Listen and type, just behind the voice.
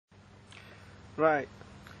Right,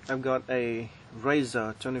 I've got a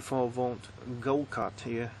Razer 24-volt go-kart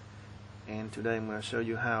here, and today I'm going to show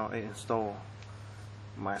you how I install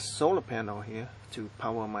my solar panel here to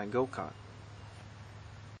power my go-kart.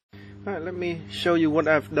 Alright, let me show you what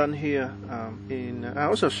I've done here. I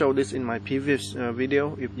also showed this in my previous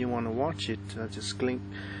video. If you want to watch it, just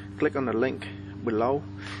click on the link below.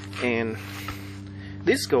 And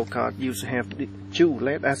this go-kart used to have two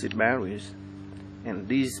lead-acid batteries, and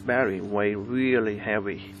these batteries weigh really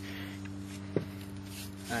heavy.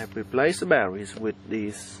 I've replaced the batteries with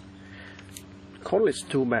these cordless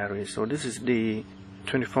 2 batteries. So this is the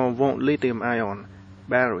 24-volt lithium-ion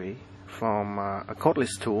battery from a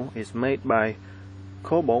cordless tool. It's made by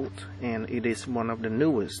Cobalt, and it is one of the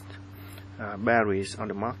newest batteries on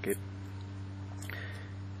the market,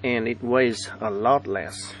 and it weighs a lot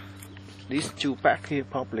less. These 2 packs here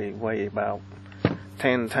probably weigh about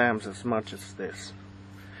 10 times as much as this.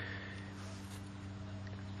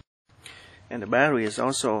 And the battery is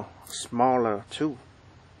also smaller too.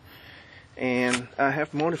 And I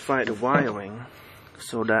have modified the wiring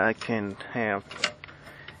so that I can have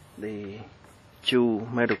the 2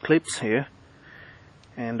 metal clips here.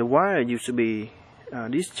 And the wire used to be,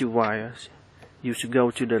 these 2 wires used to go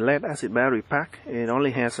to the lead acid battery pack. It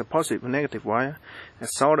only has a positive and negative wire. I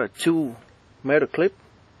soldered 2 metal clips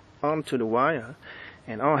onto the wire,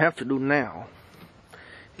 and all I have to do now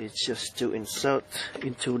is just to insert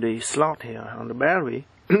into the slot here on the battery.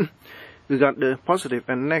 We got the positive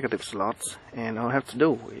and negative slots, and all I have to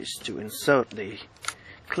do is to insert the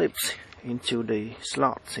clips into the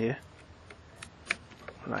slots here,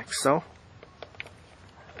 like so,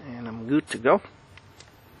 and I'm good to go.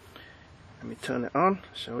 Let me turn it on,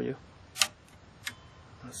 show you.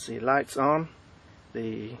 Let's see, lights on.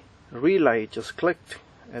 The relay just clicked,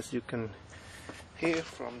 as you can hear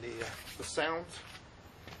from the sound,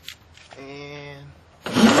 and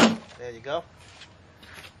there you go.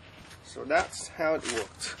 So that's how it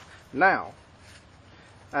works. Now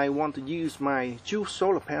I want to use my 2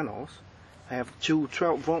 solar panels. I have 2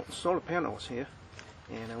 12-volt solar panels here,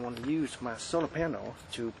 and I want to use my solar panel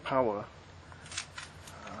to power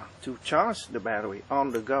to charge the battery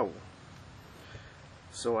on the go,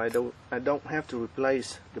 so I don't have to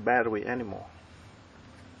replace the battery anymore.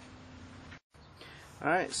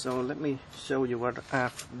 Alright, so let me show you what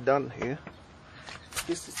I've done here.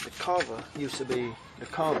 This is the cover, used to be the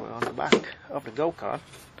cover on the back of the go-kart,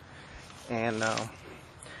 and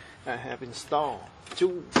I have installed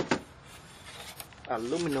 2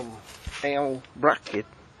 aluminum L bracket.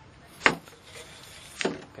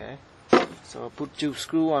 Okay, so I put 2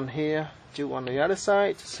 screws on here, 2 on the other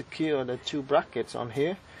side to secure the 2 brackets on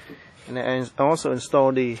here, and I also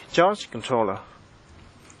installed the charge controller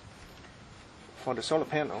for the solar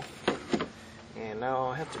panel. And now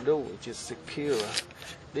all I have to do is just secure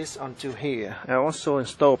this onto here. I also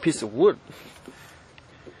installed a piece of wood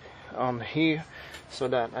on here so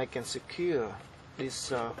that I can secure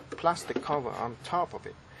this plastic cover on top of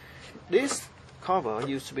it. This cover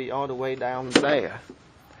used to be all the way down there,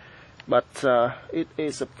 but it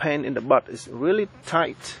is a pain in the butt. It's really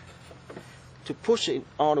tight to push it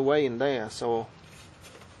all the way in there, so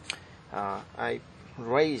I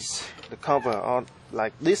raise the cover on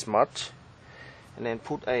like this much, and then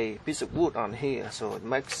put a piece of wood on here, so it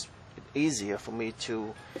makes it easier for me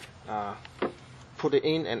to put it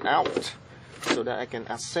in and out, so that I can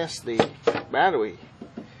access the battery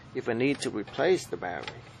if I need to replace the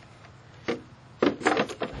battery.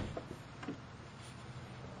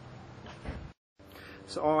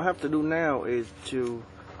 So all I have to do now is to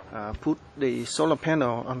put the solar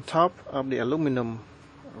panel on top of the aluminum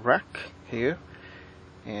rack here,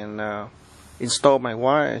 and install my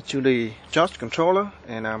wire to the charge controller,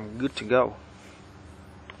 and I'm good to go.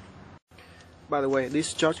 By the way,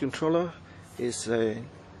 this charge controller is a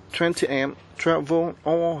 20 amp 12 volt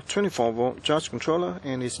or 24 volt charge controller,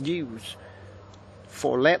 and it's used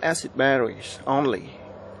for lead acid batteries only.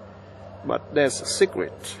 But there's a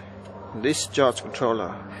secret. This charge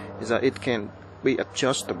controller is that it can be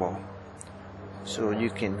adjustable, so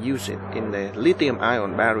you can use it in the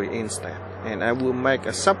lithium-ion battery instead. And I will make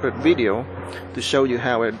a separate video to show you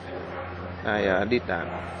how I did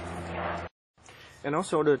that. And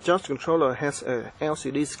also the charge controller has a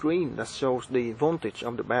LCD screen that shows the voltage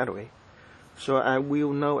of the battery, so I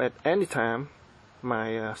will know at any time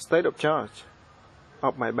my state of charge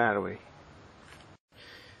of my battery.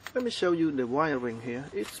 Let me show you the wiring here.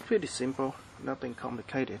 It's pretty simple, nothing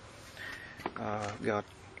complicated. Got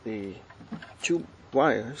the 2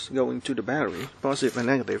 wires going to the battery, positive and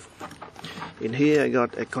negative. In here I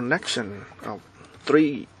got a connection of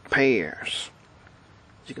 3 pairs.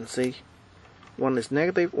 As you can see, One is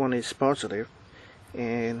negative, one is positive.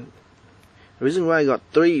 And the reason why I got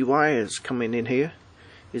 3 wires coming in here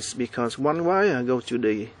is because one wire go to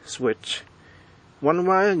the switch, one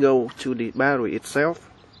wire go to the battery itself,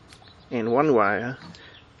 and one wire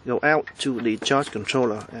go out to the charge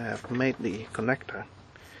controller. I have made the connector,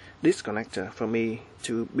 this connector, for me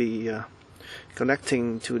to be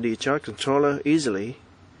connecting to the charge controller easily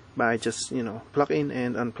by just plug in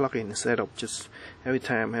and unplug in, instead of just every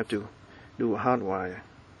time I have to do a hard wire.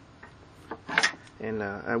 And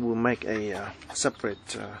I will make a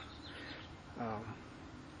separate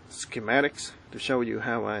schematics to show you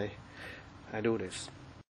how I do this.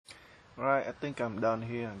 Alright, I think I'm done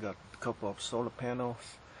here. I got a couple of solar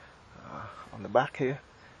panels on the back here,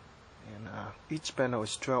 and each panel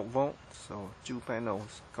is 12 volts, so 2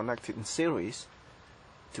 panels connected in series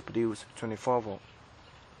to produce 24 volts.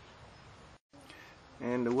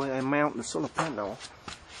 And the way I mount the solar panel,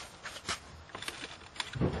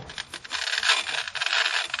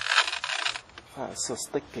 it's so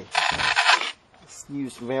sticky. Let's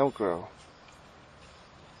use Velcro.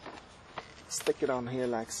 Stick it on here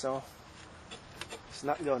like so. It's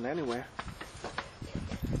not going anywhere.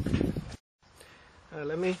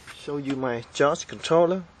 Let me show you my charge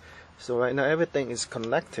controller. So right now everything is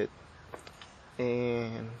connected,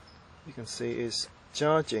 and you can see it's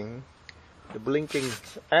charging. The blinking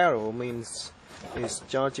arrow means it's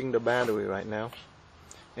charging the battery right now.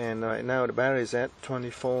 And right now the battery is at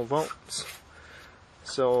 24 volts.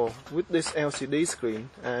 So with this LCD screen,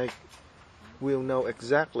 I will know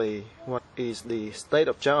exactly what is the state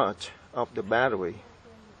of charge of the battery.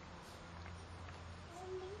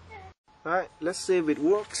 Alright, let's see if it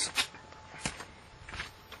works.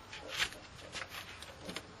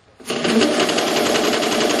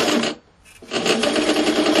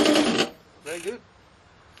 Very good.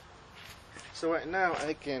 So right now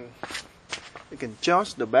I can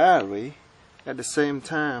charge the battery at the same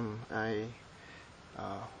time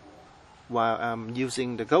while I'm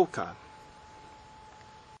using the go-kart.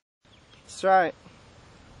 Let's try it.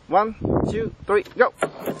 1, 2, 3, go!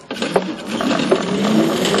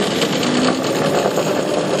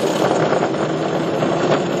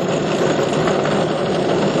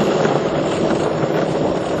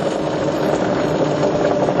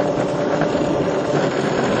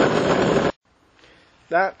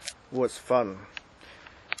 That was fun.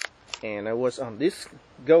 And I was on this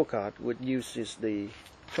go-kart which uses the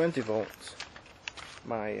 20 volts,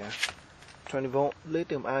 my 20 volt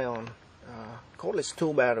lithium ion cordless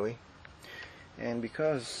 2 battery. And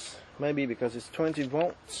maybe because it's 20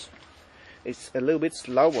 volts, it's a little bit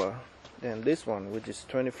slower than this one, which is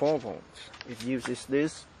 24 volts. It uses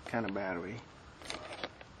this kind of battery.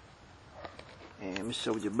 And let me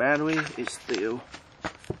show you the battery. It's still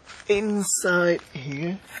inside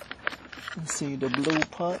here. You can see the blue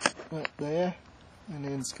part right there, and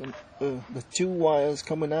then it's the 2 wires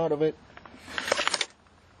coming out of it.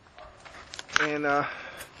 And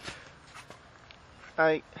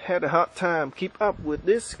I had a hard time keep up with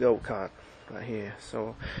this go-kart right here.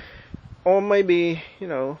 So, or maybe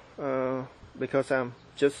because I'm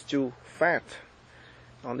just too fat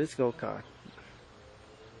on this go-kart.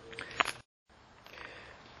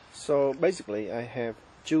 So basically I have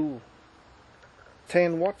 2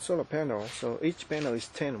 10-watt solar panels, so each panel is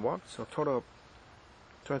 10 watts, so total of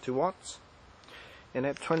 20 watts, and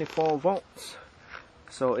at 24 volts,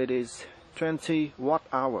 so it is 20 watt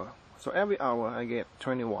hour. So every hour I get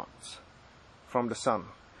 20 watts from the sun.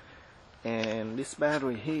 And this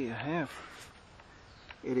battery here I have,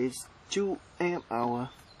 it is 2 amp hour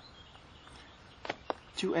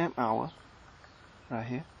right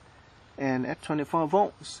here, and at 24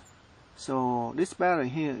 volts. So this battery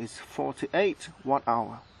here is 48 watt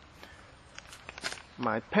hour.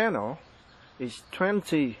 My panel is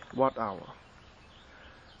 20 watt hour.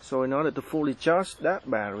 So in order to fully charge that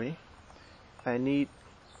battery, I need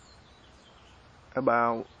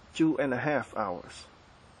about 2.5 hours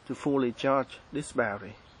to fully charge this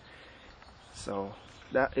battery. So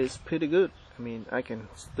that is pretty good. I mean, I can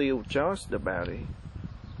still charge the battery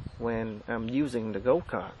when I'm using the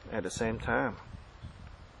go-kart at the same time.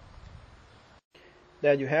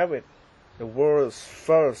 There you have it, the world's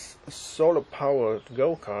first solar powered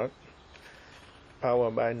go-kart,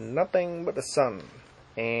 powered by nothing but the sun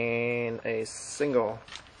and a single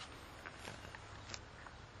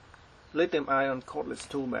lithium ion cordless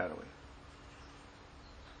 2 battery.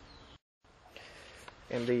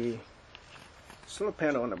 And the solar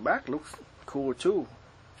panel on the back looks cool too.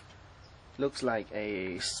 Looks like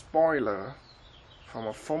a spoiler from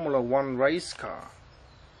a Formula 1 race car,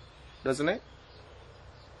 doesn't it?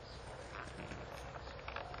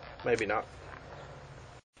 Maybe not.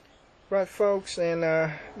 Right, folks, and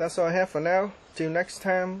that's all I have for now. Till next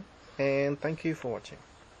time, and thank you for watching.